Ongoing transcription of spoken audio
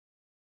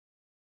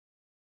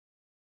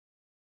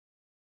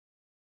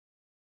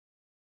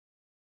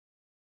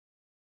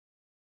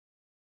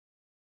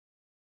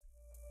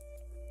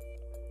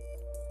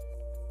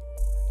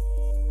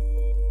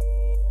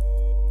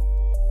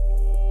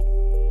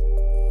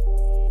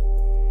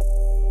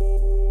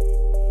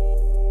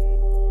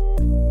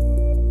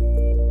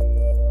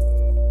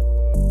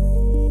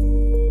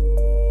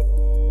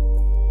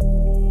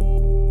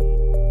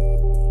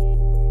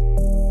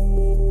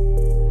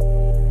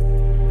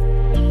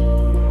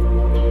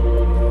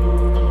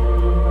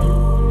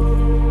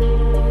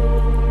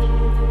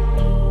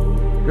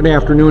Good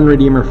afternoon,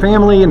 Redeemer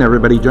family, and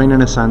everybody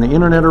joining us on the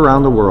internet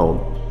around the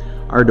world.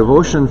 Our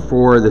devotion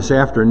for this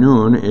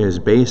afternoon is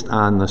based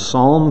on the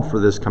psalm for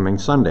this coming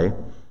Sunday.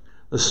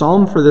 The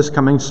psalm for this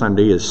coming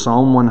Sunday is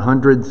Psalm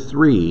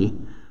 103,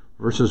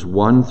 verses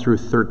 1 through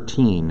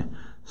 13.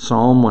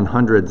 Psalm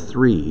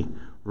 103,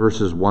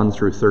 verses 1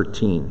 through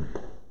 13.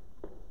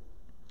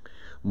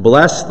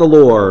 Bless the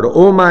Lord,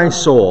 O my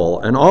soul,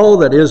 and all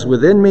that is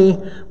within me,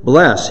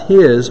 bless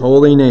his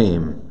holy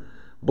name.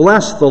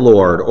 Bless the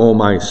Lord, O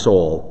my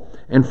soul,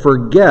 and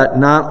forget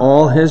not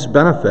all his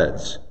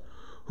benefits,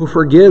 who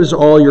forgives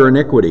all your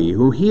iniquity,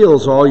 who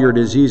heals all your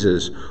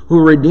diseases, who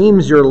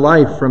redeems your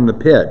life from the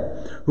pit,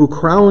 who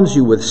crowns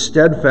you with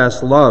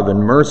steadfast love and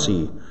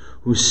mercy,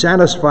 who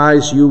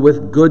satisfies you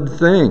with good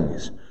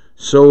things,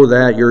 so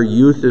that your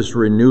youth is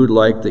renewed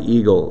like the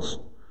eagles.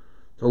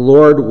 The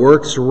Lord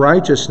works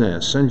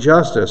righteousness and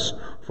justice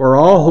for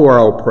all who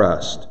are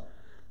oppressed.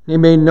 He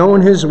made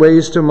known his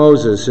ways to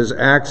Moses, his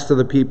acts to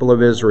the people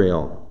of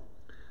Israel.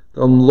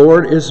 The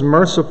Lord is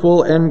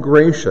merciful and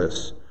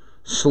gracious,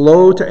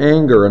 slow to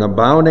anger and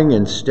abounding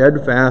in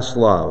steadfast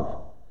love.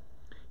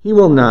 He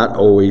will not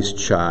always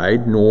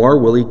chide, nor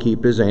will he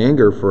keep his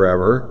anger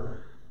forever.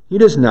 He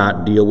does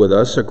not deal with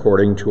us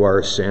according to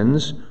our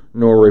sins,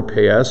 nor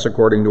repay us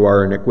according to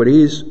our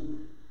iniquities.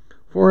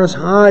 For as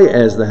high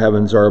as the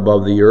heavens are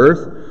above the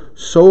earth,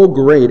 so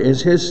great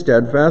is his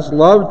steadfast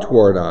love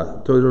toward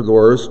us, toward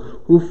those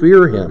who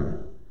fear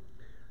him.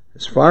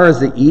 As far as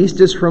the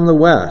east is from the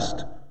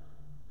west,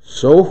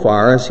 so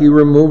far as he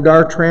removed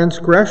our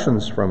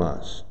transgressions from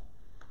us.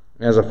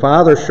 As a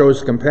father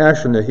shows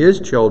compassion to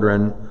his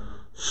children,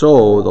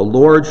 so the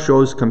Lord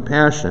shows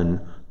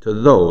compassion to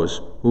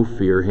those who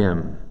fear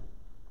him.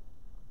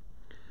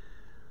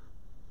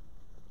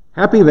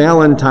 Happy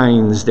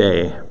Valentine's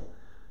Day.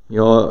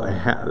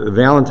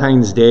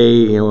 Valentine's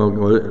Day,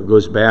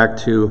 goes back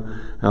to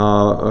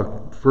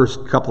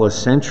first couple of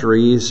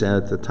centuries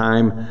at the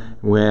time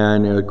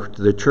when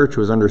the church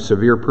was under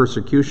severe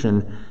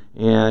persecution,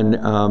 and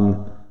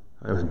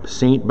a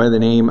saint by the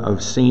name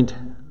of Saint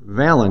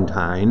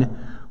Valentine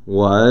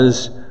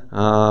was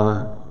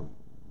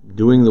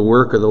doing the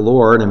work of the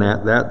Lord, and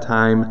at that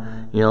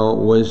time,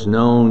 was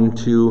known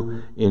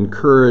to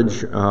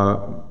encourage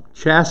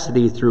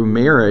chastity through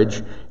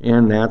marriage,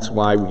 and that's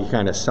why we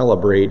kind of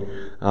celebrate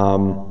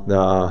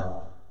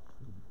the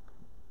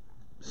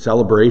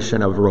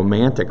celebration of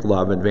romantic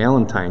love at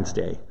Valentine's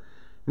Day.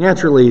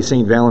 Naturally,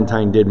 St.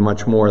 Valentine did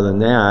much more than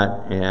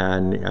that,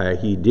 and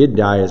he did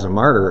die as a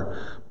martyr,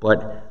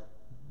 but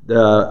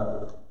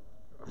the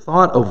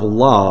thought of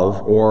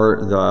love,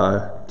 or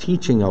the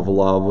teaching of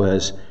love,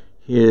 was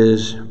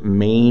his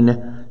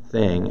main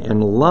thing,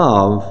 and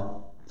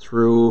love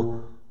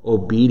through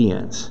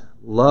obedience.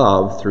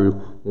 Love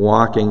through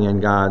walking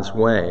in God's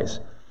ways.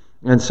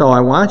 And so I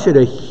want you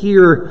to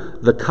hear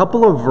the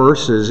couple of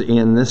verses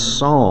in this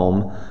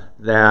psalm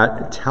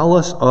that tell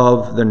us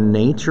of the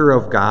nature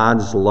of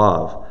God's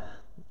love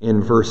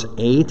in verse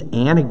 8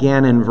 and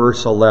again in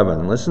verse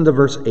 11. Listen to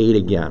verse 8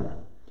 again.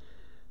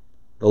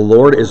 The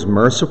Lord is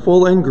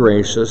merciful and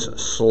gracious,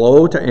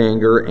 slow to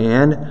anger,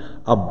 and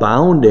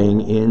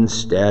abounding in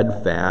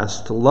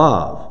steadfast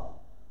love.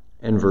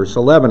 And verse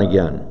 11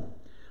 again.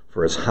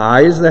 For as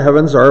high as the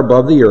heavens are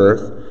above the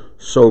earth,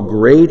 so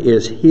great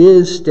is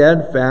his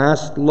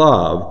steadfast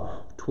love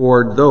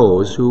toward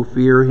those who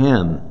fear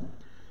him.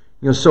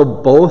 So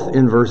both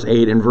in verse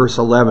 8 and verse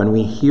 11,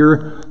 we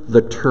hear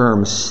the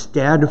term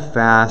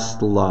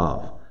steadfast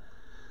love.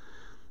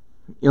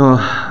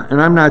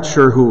 And I'm not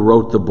sure who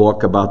wrote the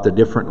book about the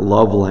different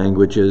love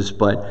languages,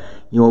 but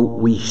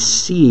we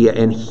see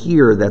and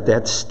hear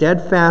that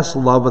steadfast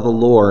love of the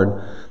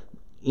Lord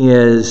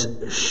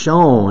is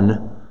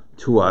shown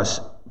to us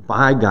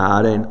by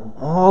God in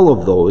all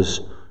of those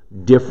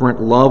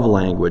different love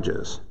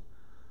languages.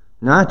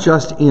 Not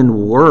just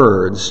in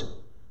words,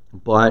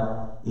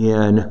 but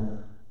in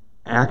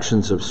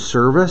actions of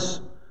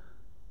service,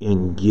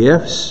 in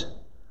gifts,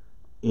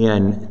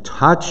 in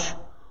touch.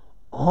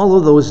 All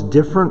of those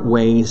different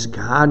ways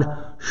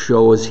God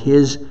shows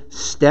his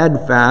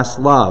steadfast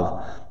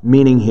love,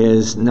 meaning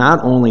his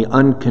not only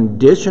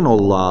unconditional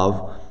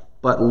love,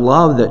 but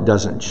love that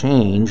doesn't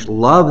change,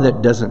 love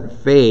that doesn't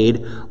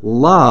fade,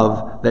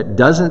 love that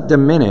doesn't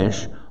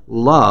diminish,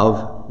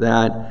 love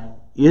that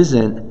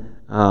isn't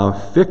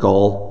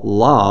fickle,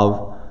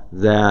 love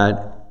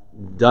that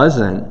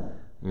doesn't,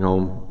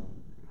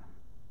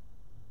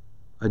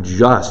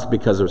 adjust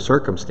because of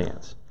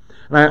circumstance.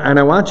 And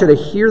I want you to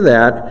hear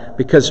that,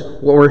 because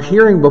what we're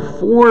hearing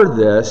before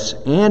this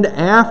and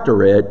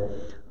after it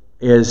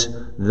is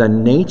the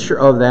nature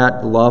of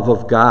that love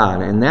of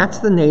God. And that's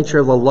the nature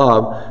of the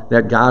love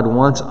that God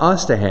wants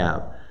us to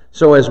have.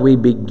 So as we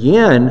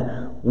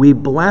begin, we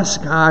bless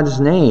God's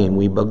name.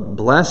 We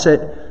bless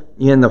it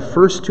in the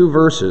first two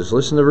verses.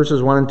 Listen to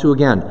verses 1 and 2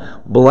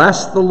 again.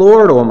 Bless the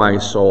Lord, O my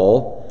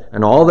soul,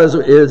 and all that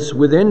is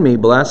within me,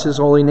 bless his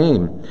holy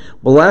name.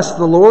 Bless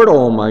the Lord,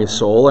 O my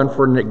soul, and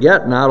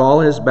forget not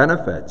all his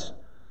benefits.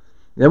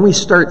 Then we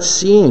start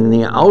seeing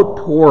the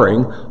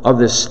outpouring of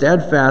the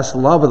steadfast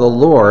love of the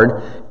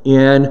Lord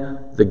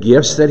in the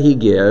gifts that he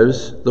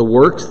gives, the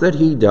works that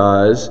he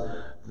does,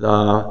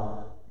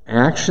 the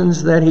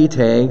actions that he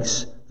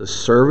takes, the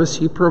service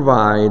he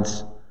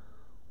provides,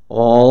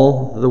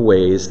 all the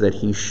ways that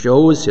he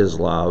shows his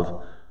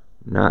love,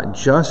 not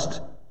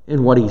just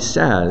in what he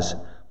says,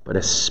 but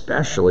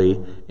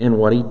especially in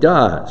what he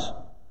does.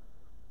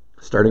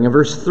 Starting in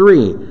verse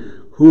 3,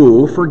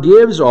 who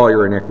forgives all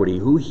your iniquity,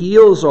 who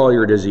heals all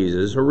your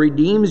diseases, who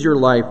redeems your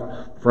life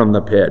from the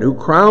pit, who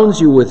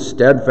crowns you with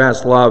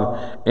steadfast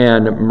love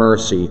and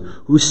mercy,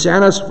 who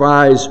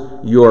satisfies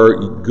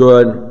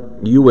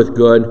you with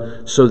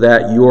good, so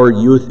that your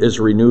youth is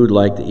renewed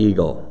like the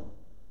eagle.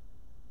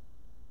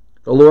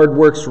 The Lord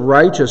works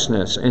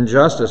righteousness and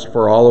justice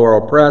for all who are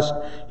oppressed.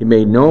 He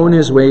made known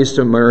his ways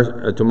to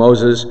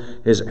Moses,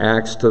 his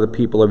acts to the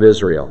people of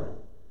Israel.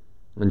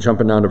 And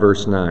jumping down to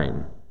verse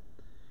 9.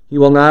 He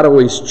will not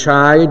always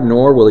chide,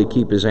 nor will he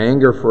keep his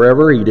anger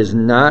forever. He does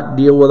not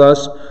deal with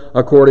us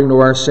according to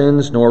our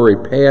sins, nor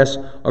repay us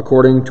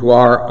according to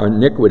our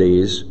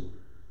iniquities.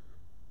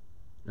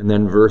 And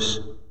then verse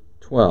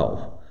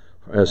 12.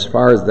 As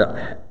far as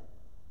the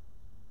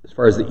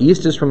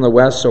east is from the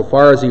west, so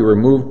far as he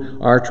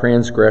removed our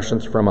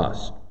transgressions from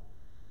us.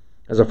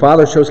 As a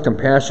father shows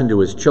compassion to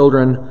his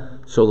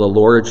children, so the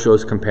Lord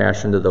shows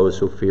compassion to those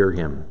who fear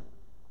him.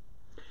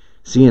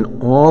 See,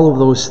 in all of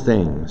those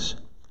things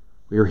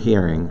we are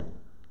hearing,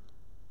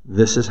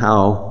 this is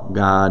how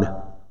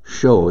God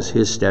shows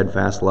his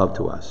steadfast love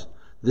to us.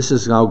 This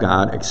is how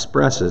God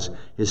expresses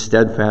his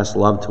steadfast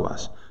love to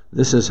us.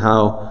 This is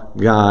how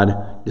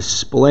God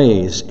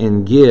displays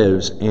and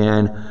gives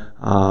and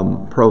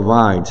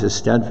provides his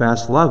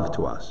steadfast love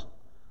to us.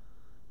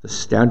 The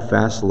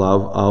steadfast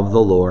love of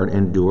the Lord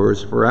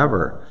endures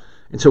forever.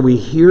 And so we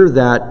hear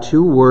that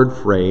two-word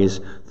phrase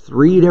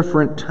 3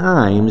 different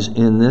times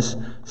in this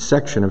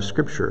section of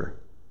Scripture.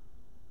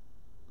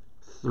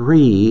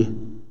 3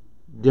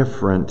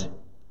 different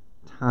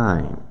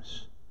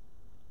times.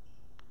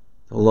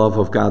 The love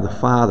of God the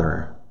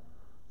Father,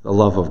 the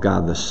love of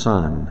God the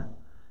Son,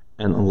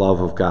 and the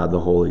love of God the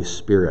Holy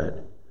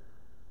Spirit.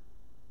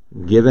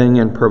 Giving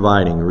and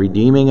providing,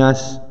 redeeming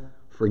us,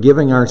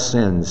 forgiving our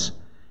sins,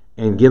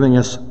 and giving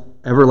us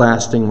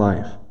everlasting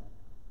life.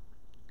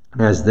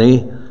 And as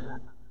they,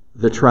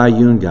 the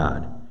triune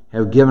God,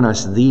 have given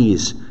us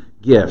these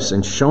gifts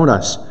and shown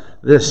us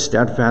this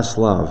steadfast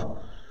love,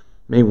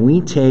 may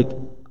we take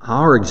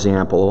our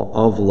example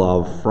of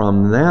love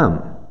from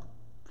them,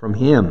 from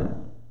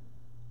him,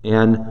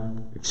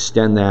 and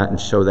extend that and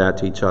show that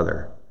to each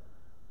other.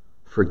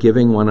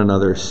 Forgiving one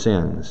another's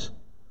sins,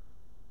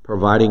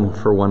 providing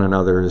for one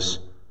another's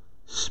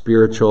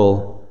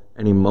spiritual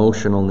and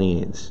emotional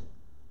needs,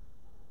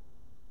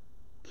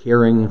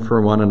 caring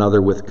for one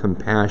another with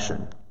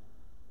compassion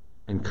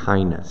and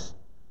kindness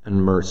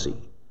and mercy.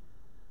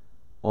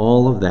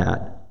 All of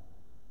that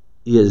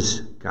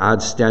is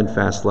God's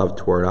steadfast love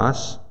toward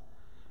us,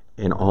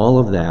 and all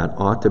of that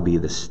ought to be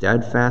the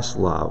steadfast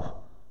love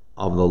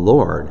of the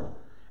Lord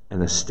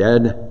and the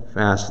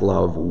steadfast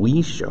love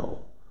we show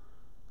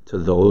to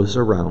those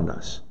around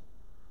us.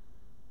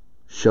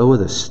 Show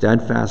the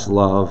steadfast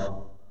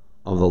love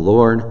of the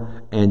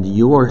Lord and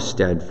your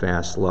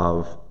steadfast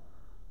love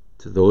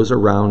to those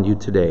around you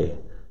today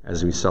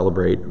as we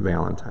celebrate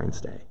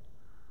Valentine's Day.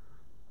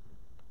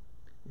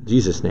 In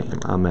Jesus' name,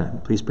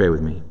 amen. Please pray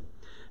with me.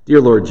 Dear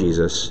Lord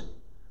Jesus,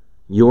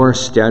 your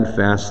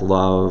steadfast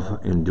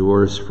love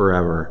endures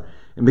forever.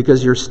 And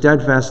because your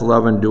steadfast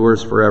love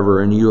endures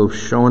forever, and you have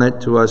shown it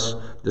to us,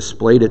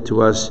 displayed it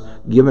to us,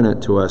 given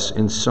it to us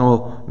in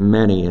so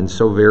many and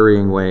so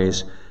varying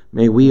ways,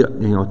 may we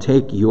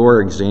take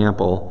your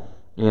example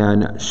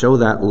and show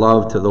that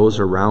love to those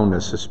around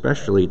us,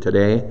 especially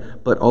today,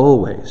 but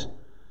always.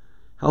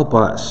 Help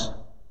us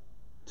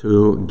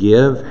to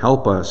give,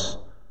 help us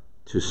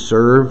to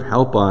serve,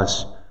 help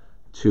us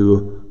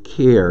to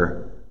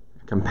care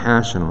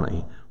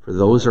compassionately for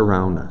those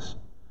around us,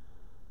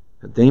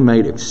 that they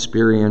might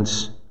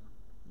experience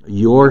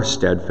your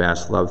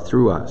steadfast love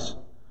through us,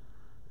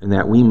 and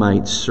that we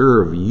might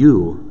serve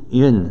you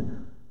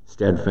in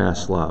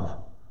steadfast love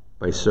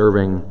by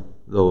serving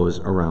those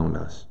around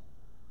us.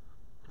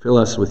 Fill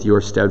us with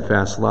your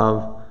steadfast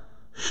love.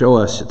 Show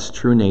us its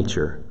true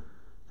nature,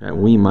 that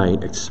we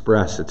might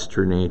express its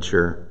true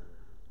nature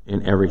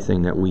in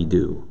everything that we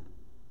do.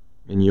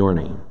 In your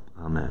name,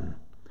 amen.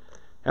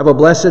 Have a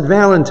blessed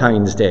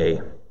Valentine's Day.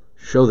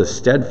 Show the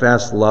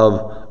steadfast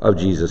love of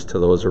Jesus to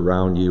those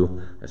around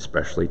you,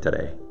 especially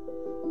today.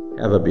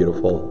 Have a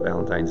beautiful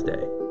Valentine's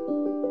Day.